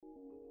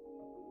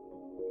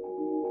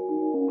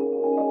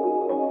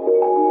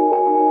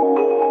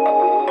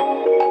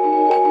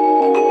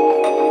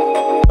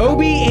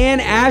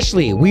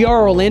Ashley, we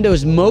are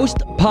Orlando's most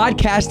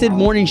podcasted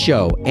morning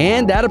show,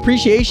 and that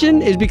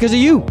appreciation is because of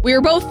you. We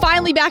were both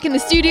finally back in the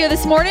studio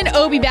this morning.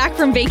 Obi back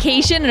from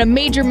vacation and a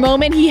major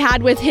moment he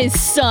had with his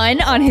son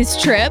on his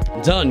trip.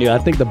 I'm telling you, I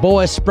think the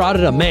boy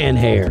sprouted a man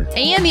hair.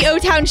 And the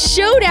O-Town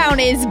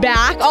Showdown is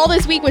back, all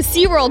this week with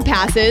SeaWorld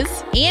passes.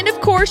 And of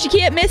course, you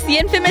can't miss the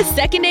infamous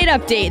second date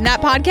update, and that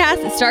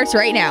podcast, it starts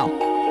right now.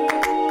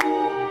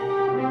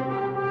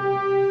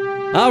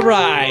 All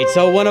right,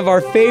 so one of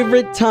our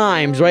favorite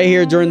times right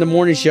here during the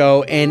morning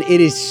show, and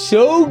it is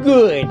so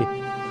good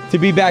to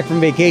be back from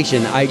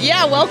vacation.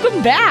 Yeah,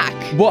 welcome back.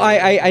 Well,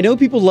 I know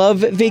people love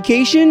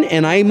vacation,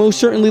 and I most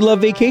certainly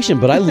love vacation,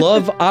 but I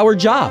love our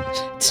job.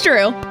 It's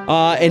true.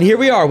 And here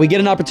we are. We get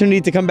an opportunity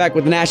to come back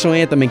with the national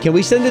anthem, and can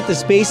we send it to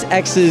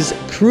SpaceX's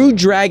Crew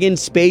Dragon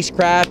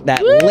spacecraft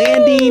that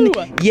landing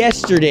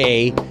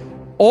yesterday?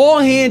 All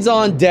hands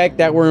on deck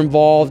that were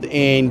involved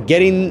in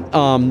getting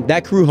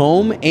that crew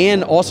home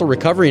and also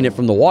recovering it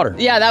from the water.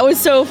 Yeah, that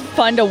was so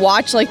fun to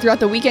watch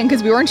throughout the weekend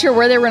because we weren't sure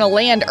where they were going to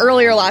land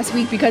earlier last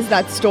week because of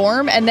that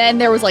storm. And then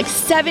there was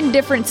 7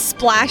 different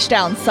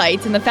splashdown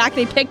sites. And the fact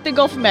they picked the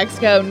Gulf of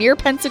Mexico near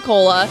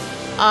Pensacola,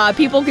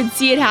 people could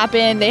see it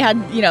happen. They had,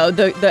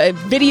 the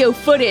video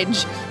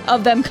footage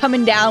of them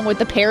coming down with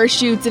the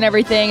parachutes and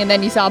everything. And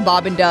then you saw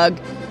Bob and Doug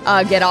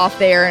get off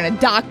there and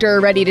a doctor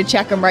ready to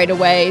check them right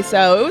away.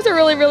 So it was a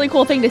really, really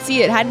cool thing to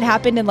see. It hadn't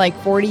happened in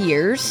 40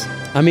 years.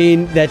 I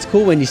mean, that's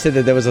cool when you said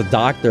that there was a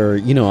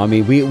doctor.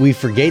 We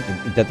forget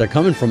that they're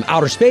coming from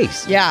outer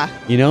space. Yeah.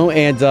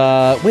 And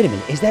wait a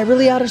minute, is that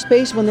really outer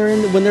space when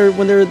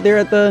they're there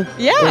at the?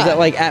 Yeah. Or is that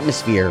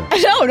atmosphere?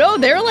 No,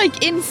 they're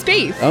in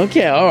space.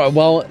 Okay, all right.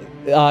 Well,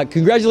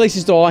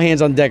 congratulations to all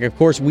hands on deck. Of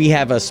course, we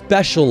have a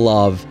special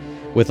love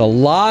with a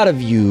lot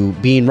of you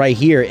being right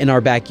here in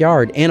our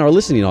backyard and our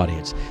listening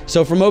audience.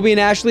 So from Obi and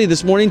Ashley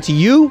this morning to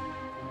you,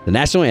 the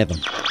national anthem.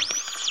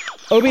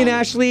 Obi and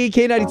Ashley,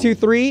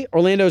 K92.3,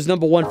 Orlando's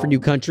 #1 for new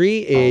country.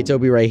 It's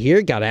Obi right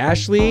here. Got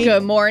Ashley.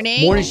 Good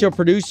morning. Morning show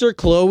producer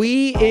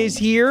Chloe is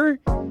here.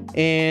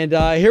 And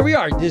here we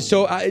are.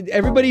 So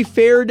everybody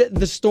fared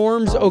the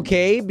storms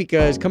okay,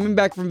 because coming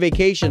back from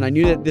vacation, I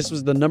knew that this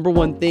was the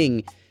 #1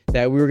 thing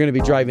that we were going to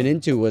be driving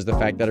into, was the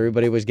fact that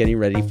everybody was getting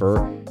ready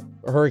for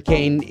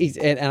Hurricane,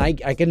 and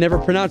I could never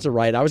pronounce it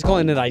right. I was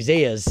calling it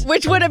Isaiah's.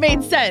 Which would have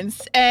made sense.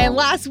 And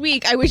last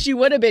week, I wish you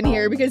would have been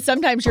here because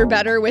sometimes you're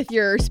better with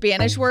your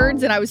Spanish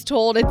words, and I was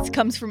told it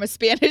comes from a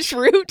Spanish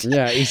root.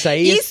 Yeah,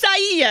 Isaias.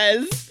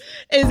 Isaias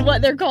is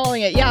what they're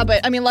calling it. Yeah,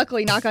 but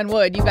luckily, knock on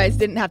wood, you guys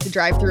didn't have to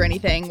drive through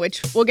anything,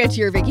 which we'll get to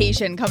your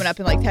vacation coming up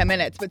in 10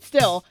 minutes. But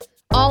still,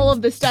 all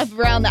of the stuff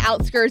around the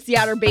outskirts, the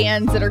outer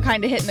bands that are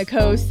kind of hitting the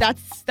coast,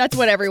 that's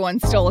what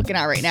everyone's still looking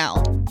at right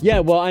now. Yeah,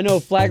 well, I know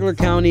Flagler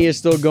County is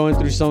still going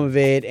through some of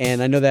it,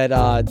 and I know that,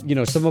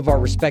 some of our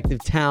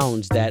respective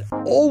towns that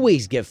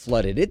always get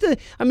flooded.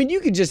 You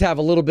could just have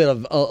a little bit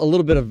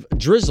of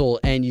drizzle,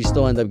 and you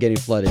still end up getting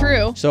flooded.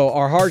 True. So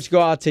our hearts go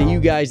out to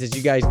you guys as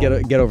you guys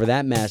get over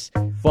that mess.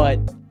 But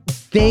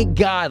thank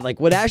God,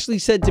 what Ashley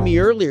said to me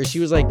earlier, she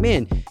was like,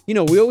 man,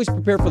 we always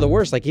prepare for the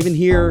worst. Even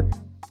here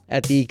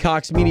at the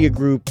Cox Media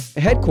Group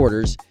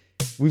headquarters,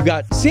 we've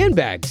got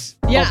sandbags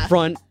up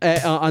front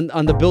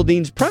on the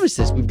building's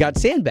premises. We've got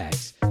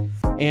sandbags.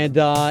 And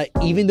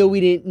even though we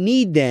didn't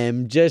need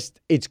them,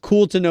 it's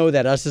cool to know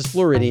that us as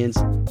Floridians,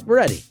 we're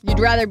ready. You'd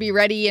rather be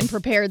ready and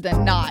prepared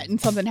than not, and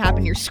something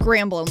happened, you're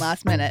scrambling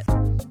last minute.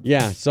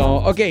 Yeah,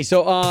 so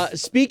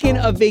speaking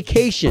of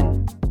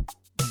vacation,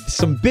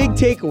 some big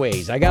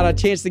takeaways. I got a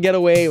chance to get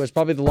away. It was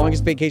probably the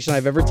longest vacation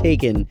I've ever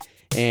taken,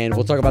 and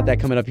we'll talk about that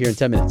coming up here in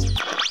 10 minutes.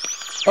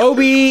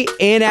 Obi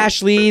and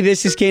Ashley,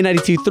 this is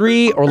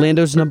K92.3,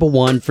 Orlando's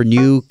 #1 for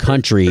new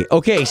country.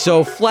 Okay,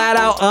 so flat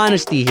out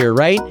honesty here,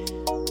 right?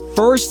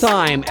 First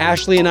time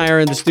Ashley and I are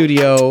in the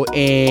studio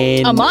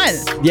in a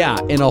month. Yeah,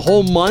 in a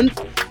whole month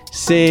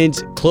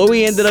since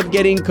Chloe ended up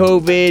getting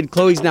COVID.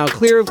 Chloe's now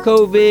clear of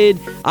COVID.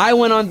 I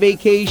went on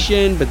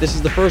vacation, but this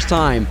is the first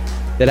time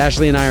that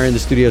Ashley and I are in the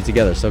studio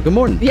together. So good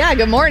morning. Yeah,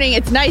 good morning.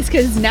 It's nice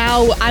because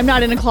now I'm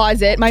not in a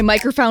closet. My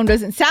microphone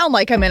doesn't sound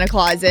like I'm in a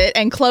closet,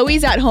 and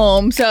Chloe's at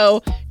home.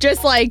 So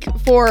just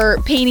for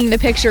painting the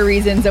picture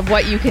reasons of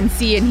what you can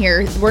see in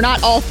here, we're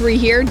not all three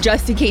here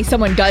just in case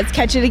someone does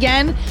catch it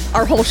again.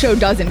 Our whole show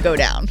doesn't go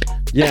down.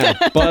 Yeah,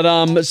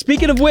 but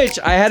speaking of which,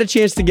 I had a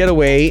chance to get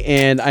away,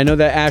 and I know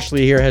that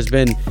Ashley here has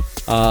been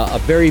a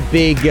very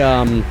big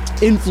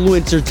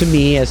influencer to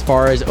me as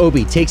far as,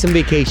 Obi, take some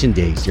vacation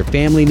days. Your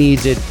family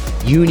needs it.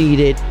 You need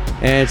it.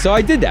 And so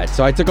I did that.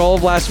 So I took all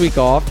of last week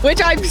off.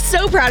 Which I'm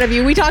so proud of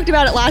you. We talked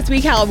about it last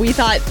week, how we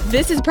thought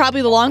this is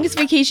probably the longest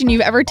vacation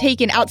you've ever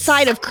taken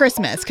outside of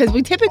Christmas, because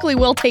we typically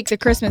will take the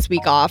Christmas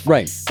week off.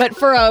 Right. But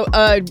for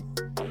a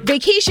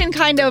vacation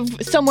kind of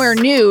somewhere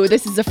new,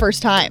 this is the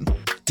first time.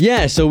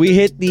 Yeah, so we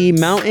hit the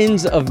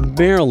mountains of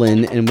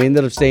Maryland, and we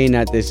ended up staying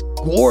at this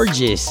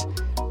gorgeous...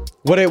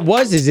 What it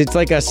was is it's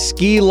like a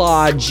ski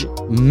lodge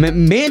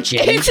mansion.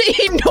 It's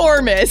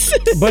enormous.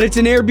 But it's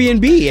an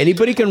Airbnb.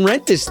 Anybody can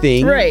rent this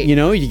thing. Right.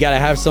 You got to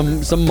have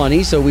some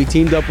money. So we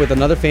teamed up with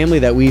another family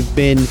that we've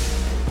been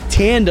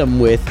tandem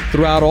with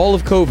throughout all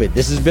of COVID.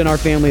 This has been our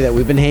family that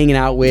we've been hanging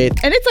out with.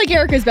 And it's like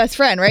Erica's best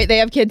friend, right? They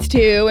have kids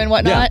too and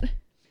whatnot. Yeah.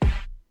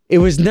 It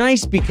was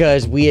nice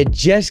because we had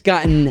just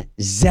gotten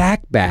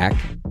Zach back.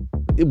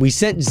 We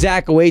sent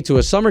Zach away to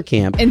a summer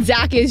camp. And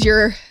Zach is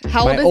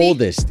how old is he? My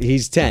oldest.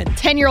 He's 10.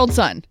 10-year-old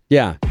son.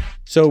 Yeah.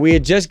 So we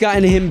had just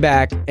gotten him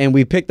back, and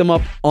we picked him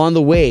up on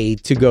the way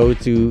to go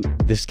to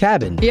this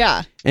cabin.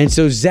 Yeah. And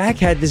so Zach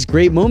had this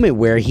great moment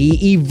where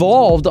he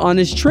evolved on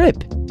his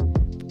trip.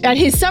 At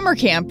his summer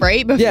camp,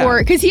 right? Before,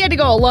 because he had to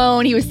go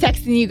alone. He was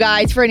texting you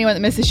guys, for anyone that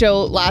missed the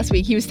show last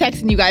week, he was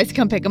texting you guys to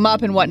come pick him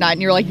up and whatnot.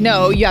 And you're like,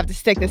 no, you have to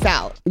stick this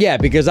out. Yeah,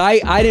 because I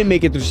didn't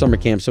make it through summer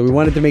camp. So we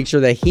wanted to make sure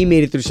that he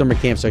made it through summer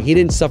camp so he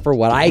didn't suffer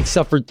what I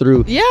suffered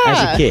through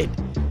as a kid.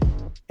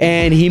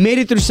 And he made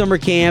it through summer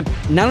camp.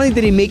 Not only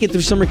did he make it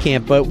through summer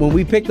camp, but when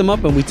we picked him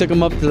up and we took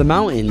him up to the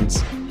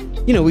mountains,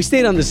 you know, we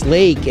stayed on this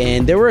lake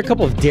and there were a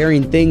couple of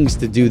daring things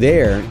to do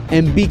there.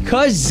 And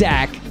because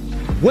Zach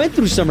went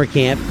through summer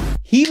camp,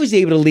 he was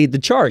able to lead the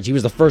charge. He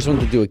was the first one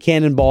to do a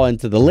cannonball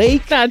into the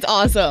lake. That's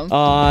awesome.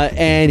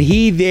 And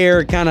he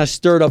there kind of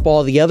stirred up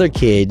all the other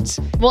kids.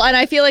 Well, and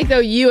I feel like though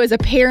you as a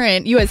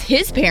parent, you as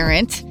his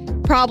parent,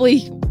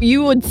 probably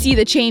you would see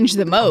the change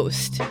the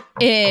most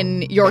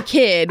in your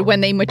kid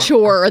when they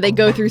mature or they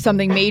go through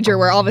something major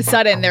where all of a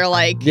sudden they're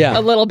like a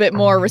little bit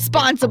more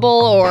responsible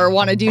or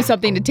want to do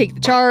something to take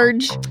the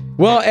charge.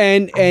 Well,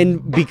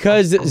 and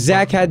because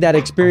Zach had that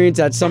experience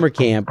at summer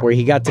camp where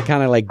he got to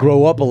kind of like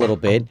grow up a little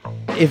bit,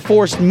 it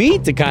forced me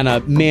to kind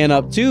of man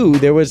up too.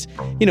 There was,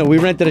 you know, we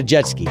rented a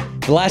jet ski.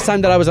 The last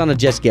time that I was on a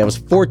jet ski, I was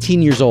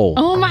 14 years old.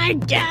 Oh my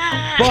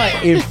God.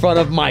 But in front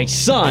of my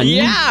son,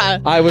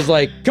 I was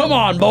like, come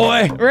on,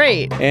 boy.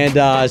 Right.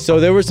 And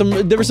so there were some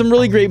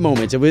really great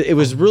moments. It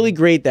was really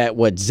great that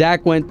what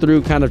Zach went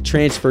through kind of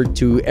transferred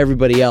to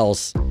everybody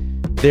else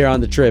there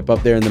on the trip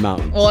up there in the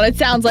mountains. Well, and it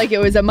sounds like it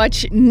was a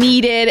much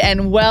needed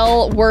and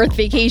well worth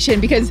vacation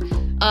because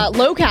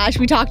Low Cash,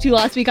 we talked to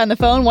last week on the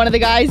phone, one of the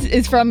guys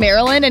is from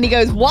Maryland, and he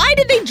goes, why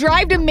did they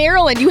drive to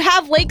Maryland? You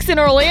have lakes in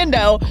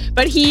Orlando.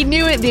 But he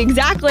knew the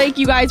exact lake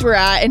you guys were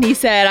at, and he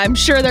said, I'm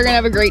sure they're going to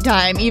have a great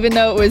time, even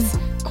though it was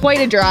quite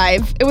a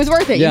drive. It was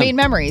worth it. You made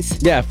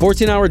memories. Yeah,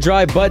 14-hour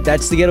drive, but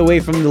that's to get away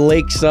from the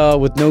lakes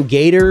with no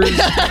gators.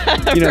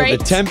 You know,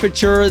 the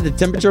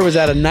temperature was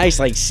at a nice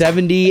like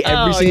 70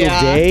 every single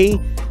day.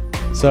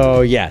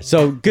 So,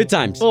 so good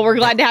times. Well, we're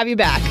glad to have you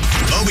back.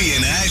 Obie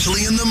and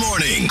Ashley in the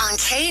morning on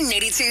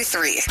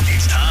K82.3.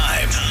 It's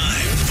time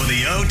for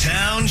the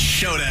O-Town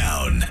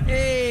Showdown.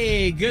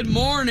 Hey, good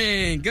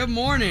morning. Good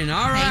morning.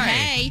 All right.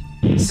 Hey.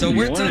 So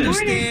we're to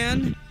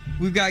understand,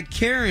 we've got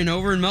Karen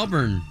over in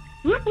Melbourne.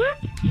 Whoop, whoop.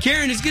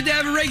 Karen, it's good to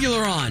have a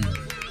regular on.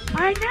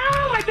 I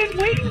know. I've been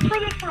waiting for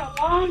this for a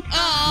long time.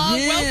 Oh,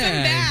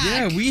 welcome back.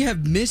 Yeah, we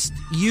have missed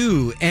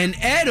you. And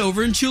Ed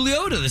over in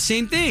Chuliota, the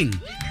same thing.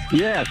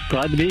 Yes,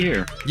 glad to be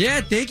here.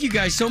 Yeah, thank you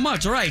guys so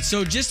much. All right,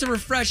 so just to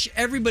refresh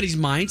everybody's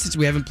mind, since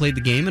we haven't played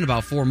the game in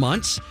about 4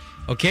 months,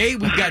 okay,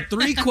 we've got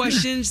 3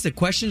 questions. The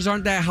questions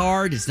aren't that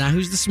hard. It's not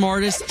who's the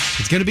smartest.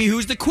 It's going to be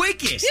who's the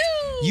quickest,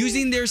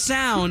 using their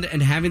sound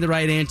and having the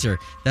right answer.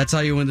 That's how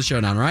you win the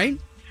showdown, right?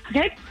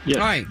 Okay. Yes.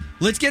 All right,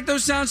 let's get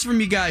those sounds from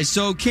you guys.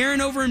 So,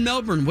 Karen over in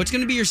Melbourne, what's going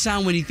to be your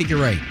sound when you think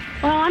you're right?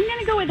 Well, I'm going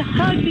to go with a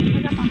hug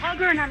because I'm a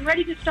hugger and I'm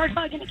ready to start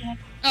hugging again.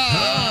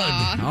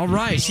 Hug. All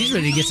right, she's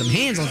ready to get some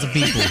hands on some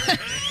people.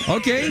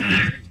 Okay,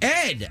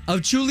 Ed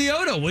of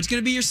Chuliota, what's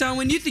going to be your sound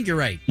when you think you're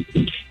right?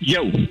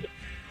 Yo.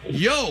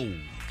 Yo.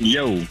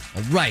 Yo.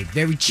 All right,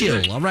 very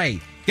chill. All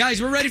right,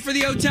 guys, we're ready for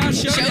the O-Town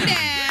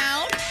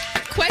Showdown.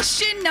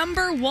 Question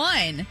number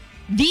 1.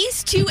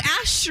 These 2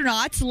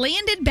 astronauts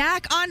landed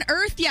back on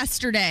Earth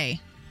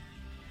yesterday.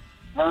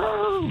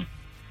 Oh.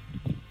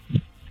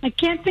 I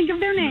can't think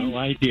of their name. No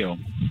idea.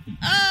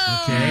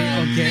 Oh,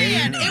 Okay.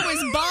 man. It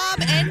was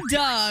Bob and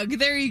Doug.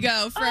 There you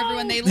go for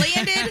everyone. They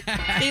landed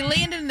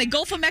in the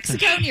Gulf of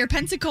Mexico near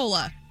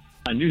Pensacola.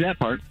 I knew that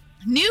part.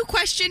 New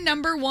question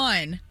number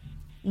 1.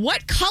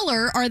 What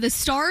color are the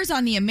stars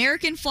on the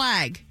American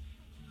flag?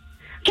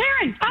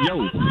 Karen!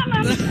 Yo.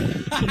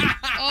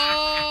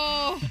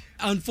 Oh.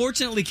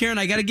 Unfortunately, Karen,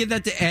 I got to give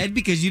that to Ed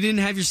because you didn't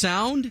have your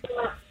sound.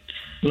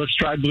 Let's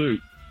try blue.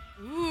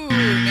 Ooh,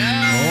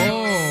 no.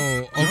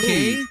 Oh,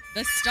 okay.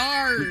 The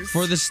stars.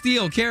 For the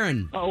steal,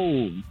 Karen.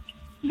 Oh.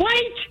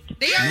 White!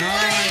 They are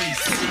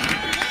Nice.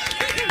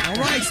 All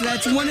right, so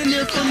that's 1 in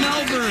there for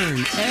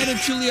Melbourne. Ed of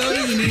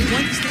Chuliota, you need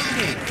 1 to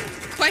stay in.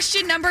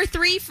 Question number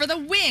 3 for the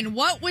win.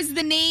 What was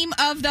the name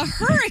of the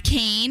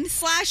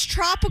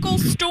hurricane/tropical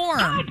storm?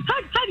 Hug.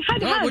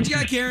 What you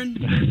got, Karen?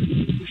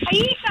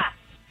 Aisha!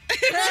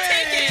 We'll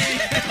take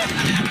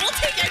it. We'll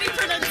take any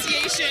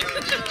pronunciation.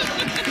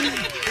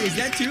 Is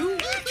that 2?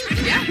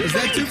 Yeah. Is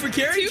that 2 for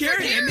Karen? 2 for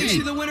Karen, that Karen. makes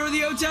you the winner of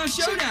the O-Town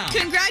Showdown.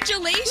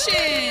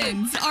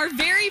 Congratulations. Our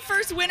very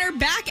first winner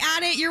back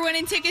at it. You're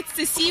winning tickets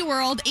to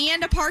SeaWorld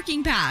and a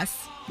parking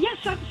pass. Yes,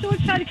 I'm so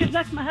excited because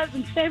that's my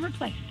husband's favorite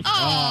place.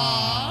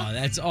 Oh,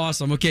 that's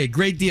awesome. Okay,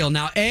 great deal.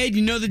 Now, Ed,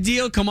 you know the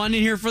deal. Come on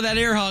in here for that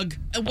air hug.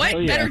 What Oh,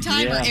 yeah. better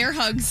time Yeah. are air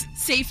hugs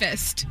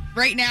safest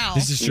right now?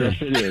 This is true. Yes,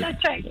 it is.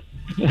 That's right.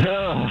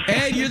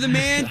 Ed, you're the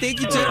man.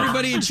 Thank you to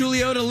everybody in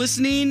Chuliota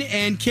listening.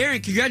 And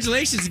Karen,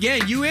 congratulations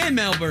again. You and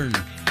Melbourne.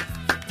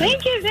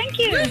 Thank you. Thank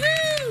you.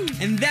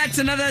 And that's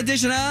another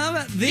edition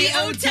of the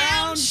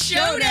O-Town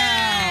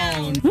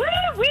Showdown.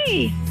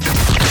 Woo-wee.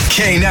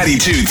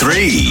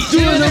 K92.3.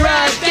 Doing the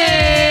right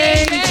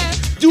thing.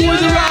 Doing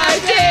the right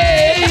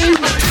thing.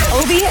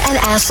 Obie and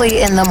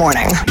Ashley in the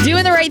morning.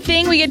 Doing the right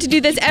thing. We get to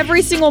do this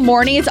every single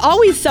morning. It's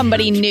always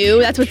somebody new.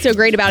 That's what's so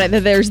great about it,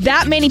 that there's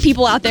that many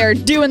people out there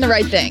doing the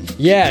right thing.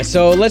 Yeah,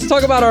 so let's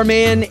talk about our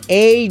man,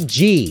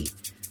 AG.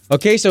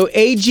 Okay, so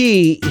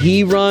AG,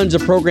 he runs a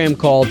program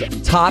called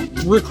Top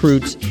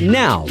Recruits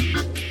Now.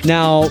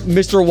 Now,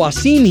 Mr.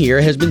 Wasim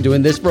here has been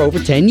doing this for over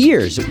 10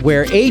 years,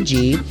 where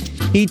AG,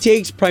 he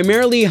takes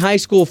primarily high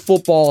school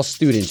football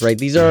students, right?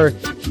 These are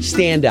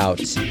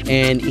standouts,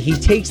 and he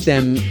takes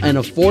them and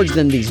affords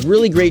them these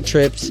really great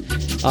trips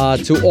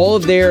to all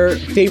of their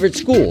favorite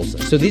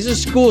schools. So these are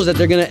schools that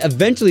they're going to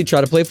eventually try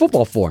to play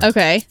football for.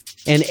 Okay.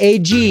 And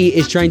AG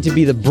is trying to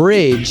be the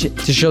bridge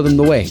to show them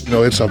the way. You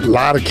know, it's a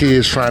lot of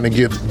kids trying to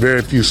get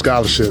very few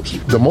scholarships.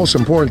 The most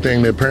important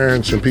thing that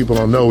parents and people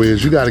don't know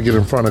is you got to get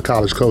in front of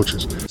college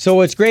coaches. So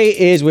what's great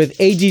is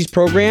with AG's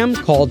program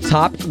called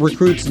Top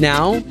Recruits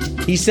Now,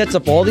 he sets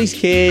up all these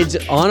kids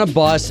on a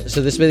bus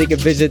so this way they can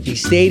visit the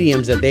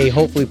stadiums that they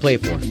hopefully play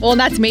for. Well, and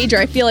that's major.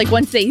 I feel like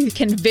once they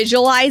can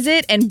visualize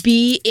it and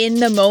be in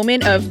the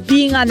moment of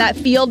being on that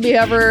field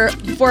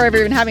before ever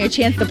even having a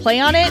chance to play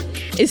on it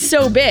is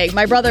so big.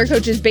 My brother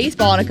coaches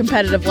baseball on a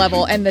competitive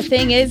level, and the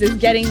thing is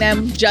getting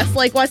them, just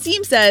like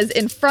Wasim says,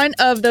 in front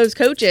of those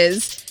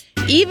coaches,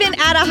 even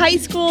at a high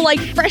school like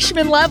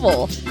freshman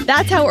level.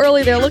 That's how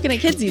early they're looking at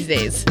kids these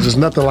days. There's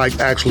nothing like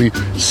actually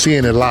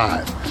seeing it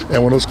live.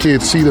 And when those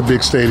kids see the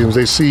big stadiums,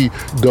 they see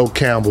Doak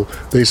Campbell,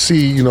 they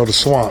see, the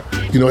swamp,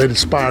 it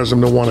inspires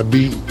them to want to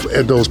be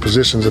at those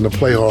positions and to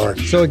play hard.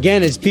 So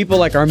again, it's people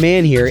like our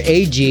man here,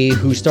 AG,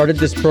 who started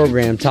this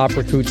program, Top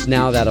Recruits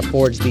Now, that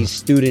affords these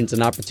students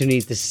an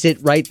opportunity to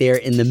sit right there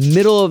in the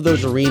middle of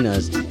those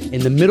arenas,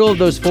 in the middle of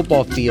those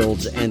football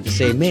fields, and to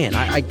say, man,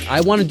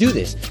 I want to do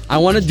this. I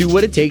want to do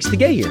what it takes to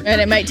get here.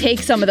 And it might take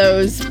some of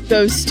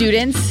those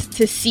students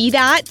to see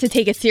that, to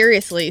take it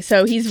seriously.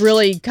 So he's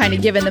really kind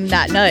of giving them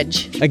that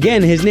nudge.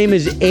 Again, his name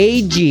is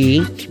AG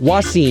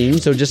Wasim,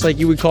 so just like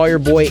you would call your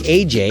boy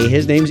AJ,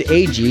 his name's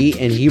AG,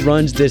 and he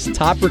runs this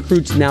Top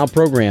Recruits Now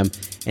program.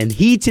 And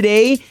he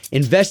today,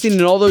 investing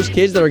in all those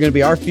kids that are going to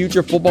be our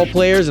future football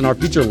players and our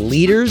future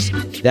leaders,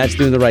 that's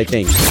doing the right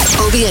thing.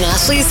 Obie and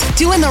Ashley's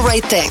Doing the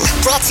Right Thing.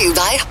 Brought to you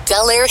by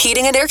Bel Air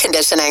Heating and Air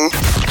Conditioning.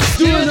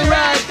 Doing the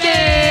right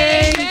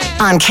thing!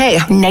 On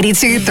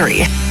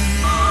K92.3.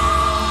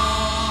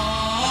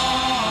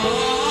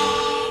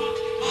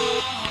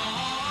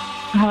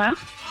 Hello?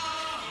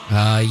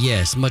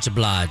 Yes, much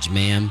obliged,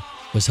 ma'am.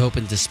 Was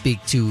hoping to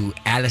speak to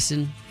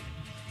Allison.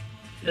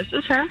 This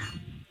is her.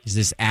 Is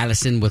this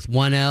Allison with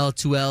 1 L,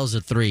 2 L's,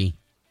 or 3?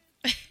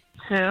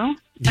 Who?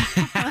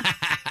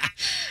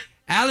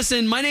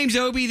 Allison, my name's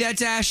Obie.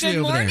 That's Ashley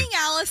Good over morning,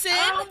 Allison.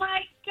 Oh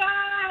my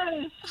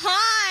gosh.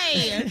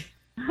 Hi.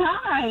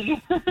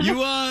 Hi.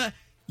 there.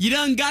 You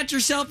done got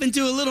yourself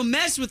into a little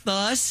mess with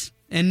us,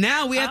 and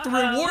now we have to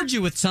reward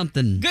you with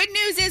something. Good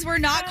news is we're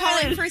not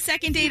calling for a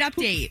second date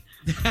update.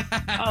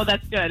 Oh,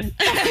 that's good.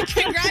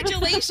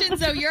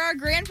 Congratulations, though. You're our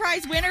grand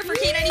prize winner for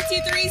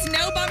K92.3's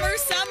No Bummer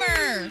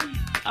Summer.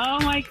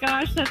 Oh my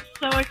gosh, that's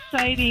so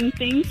exciting.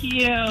 Thank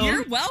you.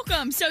 You're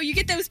welcome. So you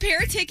get those pair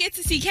of tickets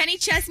to see Kenny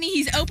Chesney.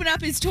 He's opened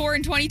up his tour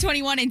in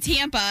 2021 in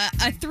Tampa.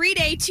 A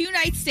 3-day,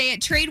 2-night stay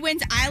at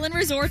Tradewinds Island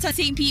Resorts on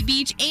St. Pete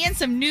Beach, and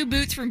some new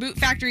boots from Boot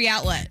Factory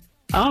Outlet.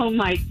 Oh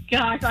my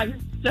gosh,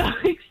 I'm so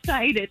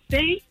excited.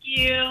 Thank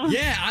you.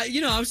 Yeah,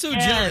 I'm so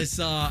jealous.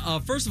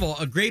 First of all,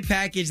 a great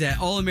package that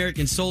All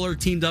American Solar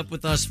teamed up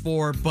with us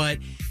for, but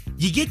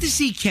you get to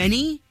see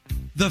Kenny.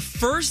 The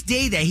first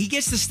day that he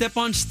gets to step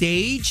on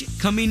stage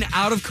coming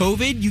out of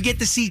COVID, you get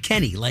to see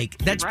Kenny. Like,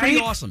 that's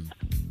pretty awesome.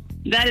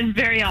 That is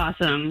very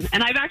awesome.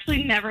 And I've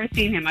actually never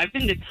seen him. I've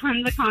been to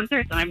tons of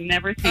concerts, and I've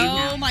never seen him.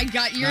 Oh, my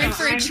God. You're in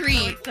for a treat.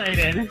 I'm so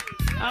excited.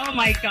 Oh,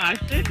 my gosh.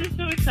 This is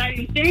so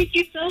exciting. Thank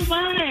you so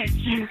much.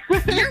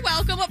 You're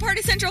welcome. What part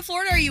of Central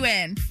Florida are you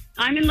in?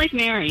 I'm in Lake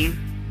Mary.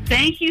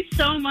 Thank you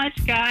so much,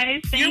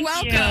 guys. Thank You're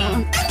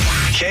welcome.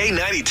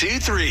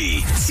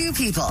 K92.3. 2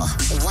 people,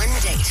 1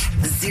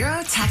 date,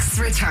 0 texts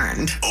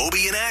returned.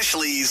 Obie and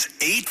Ashley's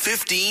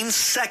 8:15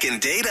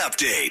 second date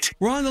update.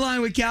 We're on the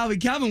line with Calvin.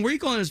 Calvin, where are you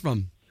calling us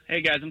from? Hey,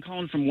 guys, I'm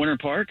calling from Winter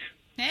Park.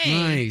 Hey.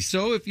 Nice.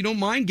 So, if you don't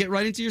mind, get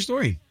right into your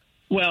story.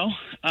 Well,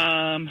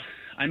 I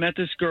met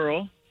this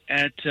girl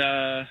at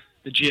the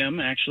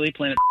gym, actually,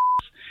 Planet.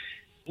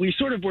 We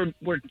sort of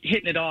were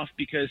hitting it off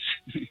because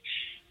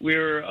we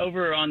were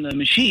over on the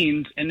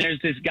machines, and there's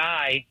this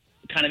guy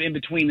kind of in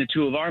between the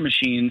two of our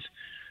machines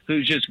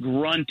who's just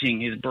grunting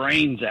his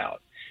brains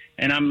out.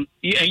 And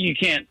you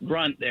can't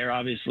grunt there,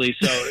 obviously,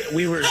 so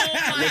we were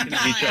looking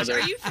at each other.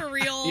 Are you for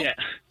real? Yeah.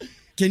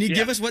 Can you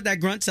give us what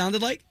that grunt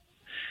sounded like?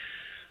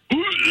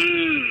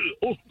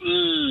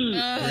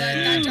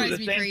 That drives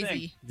me same crazy.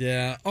 thing.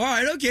 Yeah. All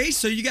right. Okay.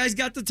 So you guys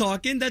got to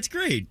talking. That's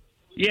great.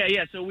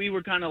 Yeah. So we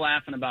were kind of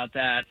laughing about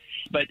that.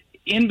 But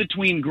in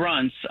between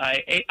grunts,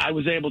 I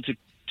was able to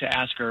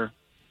ask her,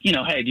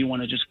 hey, do you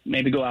want to just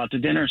maybe go out to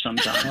dinner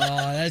sometime?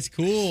 Oh, that's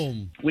cool.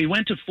 We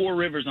went to Four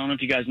Rivers. I don't know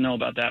if you guys know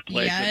about that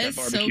place, Yes,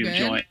 that so barbecue good.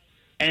 joint.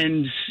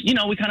 And,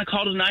 we kind of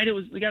called it a night.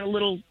 We got a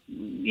little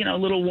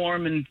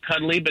warm and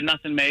cuddly, but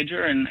nothing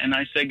major. And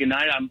I said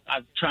goodnight. I'm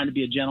trying to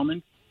be a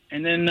gentleman.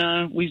 And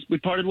then we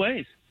parted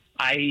ways.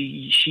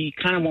 She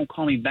kind of won't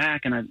call me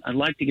back, and I'd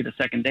like to get a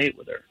second date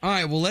with her. All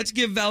right, well, let's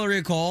give Valerie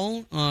a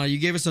call. You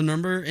gave us a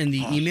number in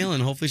the email,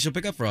 and hopefully she'll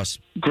pick up for us.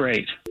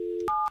 Great.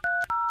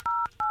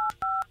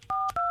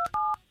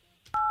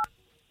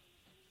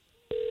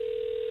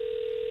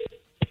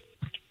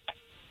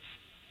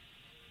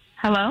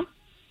 Hello?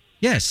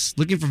 Yes,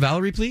 looking for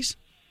Valerie, please?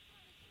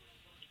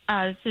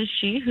 This is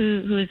she.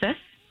 Who is this?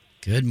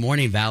 Good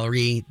morning,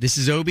 Valerie. This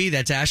is Obi.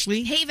 That's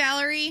Ashley. Hey,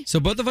 Valerie. So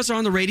both of us are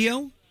on the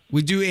radio.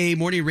 We do a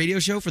morning radio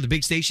show for the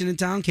big station in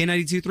town,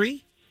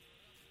 K92.3.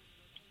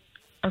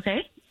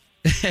 Okay.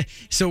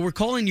 So we're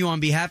calling you on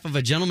behalf of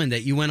a gentleman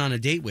that you went on a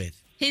date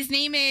with. His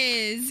name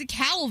is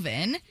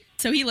Calvin.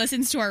 So he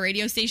listens to our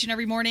radio station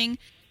every morning.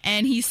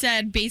 And he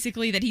said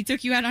basically that he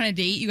took you out on a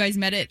date. You guys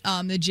met at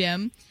the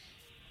gym.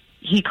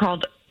 He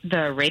called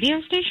the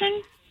radio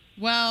station?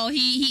 Well,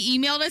 he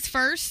emailed us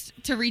first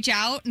to reach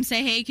out and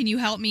say, hey, can you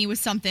help me with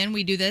something?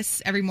 We do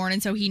this every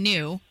morning, so he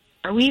knew.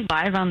 Are we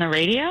live on the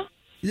radio?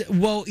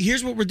 Well,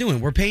 here's what we're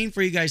doing. We're paying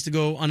for you guys to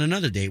go on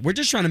another date. We're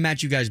just trying to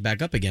match you guys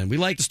back up again. We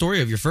like the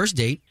story of your first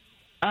date.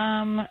 We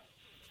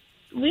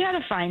had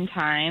a fine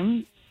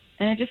time,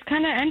 and it just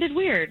kind of ended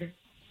weird.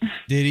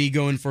 Did he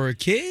go in for a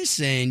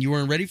kiss and you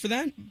weren't ready for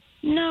that?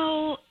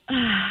 No,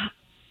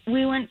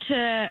 we went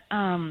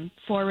to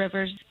Four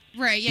Rivers.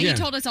 Right, yeah, Yeah. he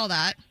told us all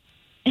that.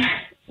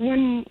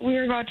 When we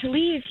were about to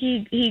leave,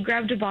 he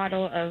grabbed a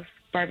bottle of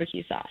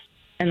barbecue sauce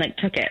and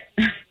took it.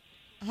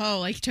 Oh,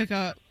 like took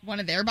one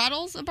of their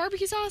bottles of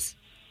barbecue sauce?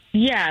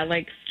 Yeah,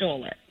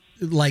 stole it.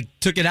 Like,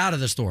 took it out of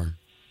the store.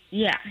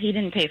 Yeah, he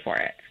didn't pay for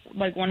it.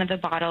 One of the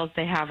bottles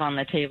they have on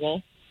the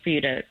table for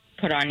you to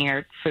put on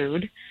your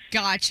food.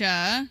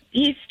 Gotcha.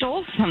 He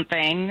stole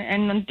something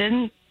and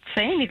didn't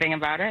say anything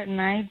about it,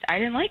 and I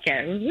didn't like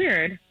it. It was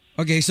weird.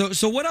 Okay, so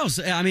what else?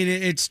 I mean,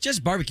 it's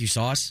just barbecue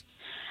sauce.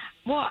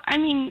 Well,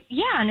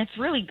 yeah, and it's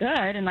really good,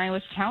 and I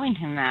was telling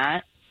him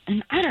that.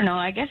 And I don't know,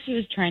 I guess he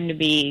was trying to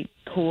be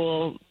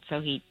cool,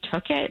 so he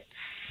took it,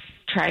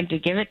 tried to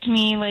give it to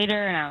me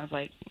later, and I was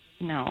like,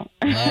 no.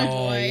 Oh,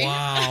 boy.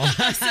 wow.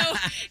 So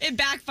it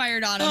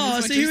backfired on him. Oh,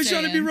 is what so he you're was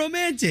trying to be saying.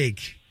 romantic.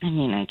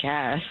 I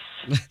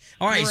guess.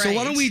 All right, so why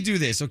Right. don't we do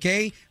this,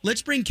 okay?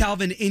 Let's bring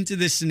Calvin into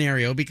this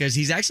scenario because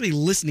he's actually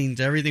listening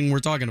to everything we're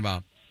talking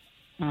about.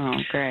 Oh,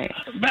 great.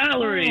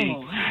 Valerie,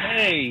 Oh.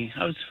 hey,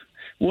 I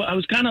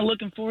was kind of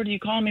looking forward to you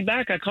calling me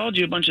back. I called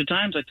you a bunch of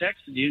times. I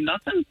texted you,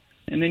 nothing.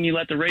 And then you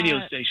let the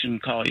radio station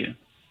call you.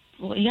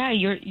 Well, yeah,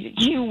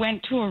 you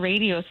went to a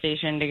radio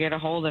station to get a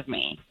hold of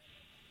me.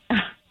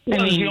 Well,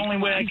 it was the only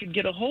way I could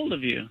get a hold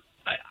of you.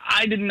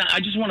 I didn't. I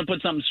just want to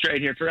put something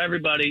straight here for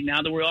everybody.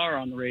 Now that we are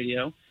on the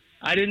radio,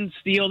 I didn't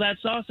steal that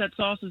sauce. That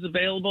sauce is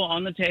available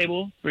on the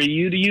table for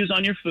you to use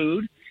on your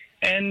food,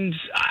 and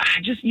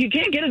you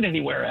can't get it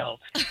anywhere else.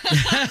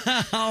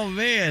 Oh,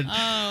 man.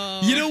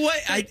 Oh. You know what?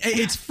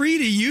 It's free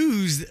to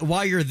use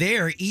while you're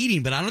there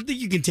eating, but I don't think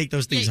you can take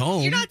those things Yeah,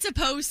 home. You're not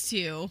supposed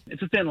to.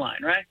 It's a thin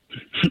line, right?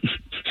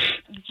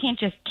 You can't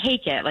just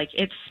take it.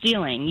 It's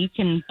stealing. You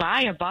can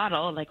buy a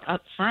bottle,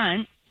 up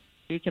front.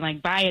 You can,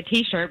 buy a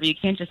T-shirt, but you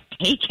can't just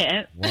take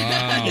it.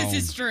 Wow. This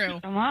is true.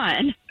 Come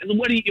on.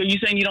 What are you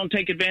saying? You don't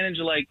take advantage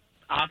of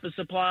office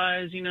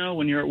supplies?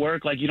 When you're at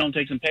work, you don't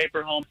take some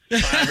paper home,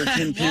 5 or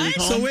 10 pins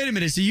home. So wait a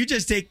minute. So you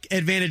just take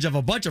advantage of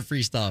a bunch of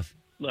free stuff.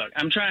 Look,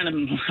 I'm trying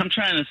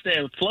to stay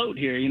afloat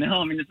here.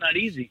 It's not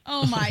easy.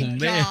 Oh my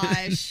man.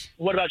 gosh.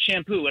 What about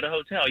shampoo at a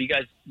hotel? You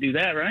guys do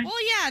that, right? Well,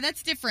 yeah,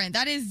 that's different.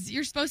 That is,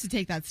 you're supposed to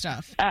take that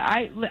stuff.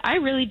 I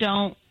really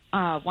don't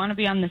want to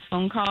be on this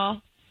phone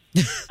call.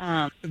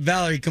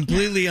 Valerie,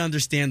 completely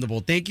understandable.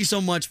 Thank you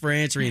so much for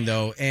answering,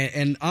 though.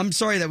 And I'm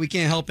sorry that we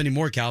can't help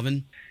anymore,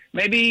 Calvin.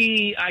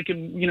 Maybe I could,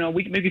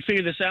 we could maybe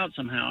figure this out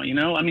somehow,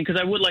 because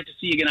I would like to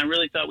see you again. I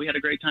really thought we had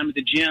a great time at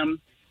the gym.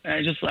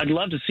 I'd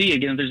love to see you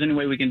again if there's any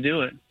way we can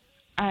do it.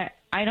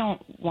 I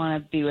don't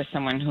want to be with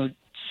someone who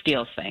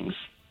steals things.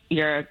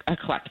 You're a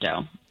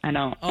klepto. I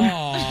don't.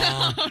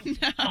 Oh,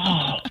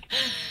 Oh,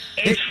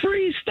 it's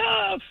free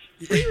stuff.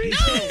 Free No,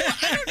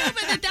 I don't know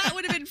if that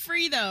would have been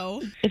free,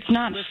 though. It's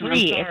not Listen,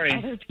 free. I'm sorry.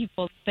 It's other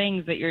people's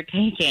things that you're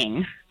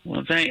taking.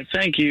 Well,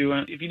 thank you.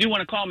 If you do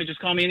want to call me, just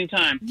call me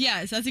anytime.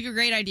 Yes, that's a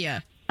great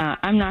idea.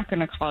 I'm not going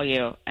to call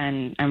you,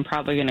 and I'm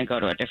probably going to go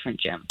to a different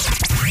gym.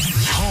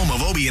 Home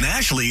of Obie and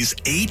Ashley's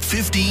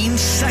 8:15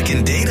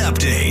 second date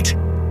update.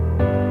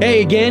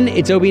 Hey, again,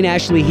 it's Obie and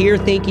Ashley here,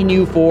 thanking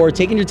you for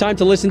taking your time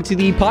to listen to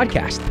the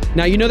podcast.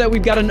 Now, you know that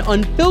we've got an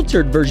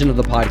unfiltered version of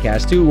the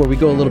podcast, too, where we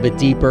go a little bit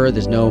deeper.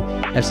 There's no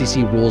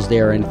FCC rules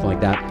there or anything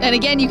like that. And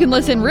again, you can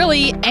listen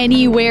really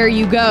anywhere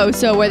you go.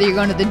 So whether you're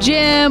going to the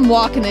gym,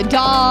 walking the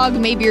dog,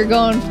 maybe you're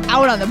going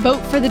out on the boat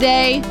for the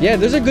day. Yeah,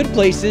 those are good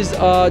places.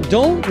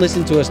 Don't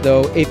listen to us,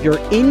 though, if you're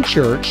in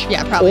church.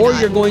 Yeah, probably Or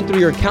not. you're going through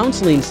your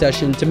counseling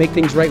session to make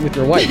things right with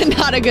your wife.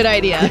 Not a good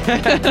idea.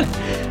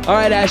 All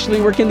right,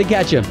 Ashley, where can they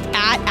catch you?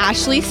 At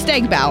Ashley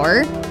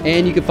Stegbauer.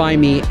 And you can find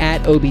me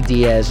at Obie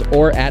Diaz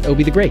or at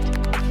Obie the Great.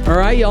 All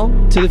right, y'all,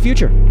 to the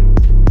future.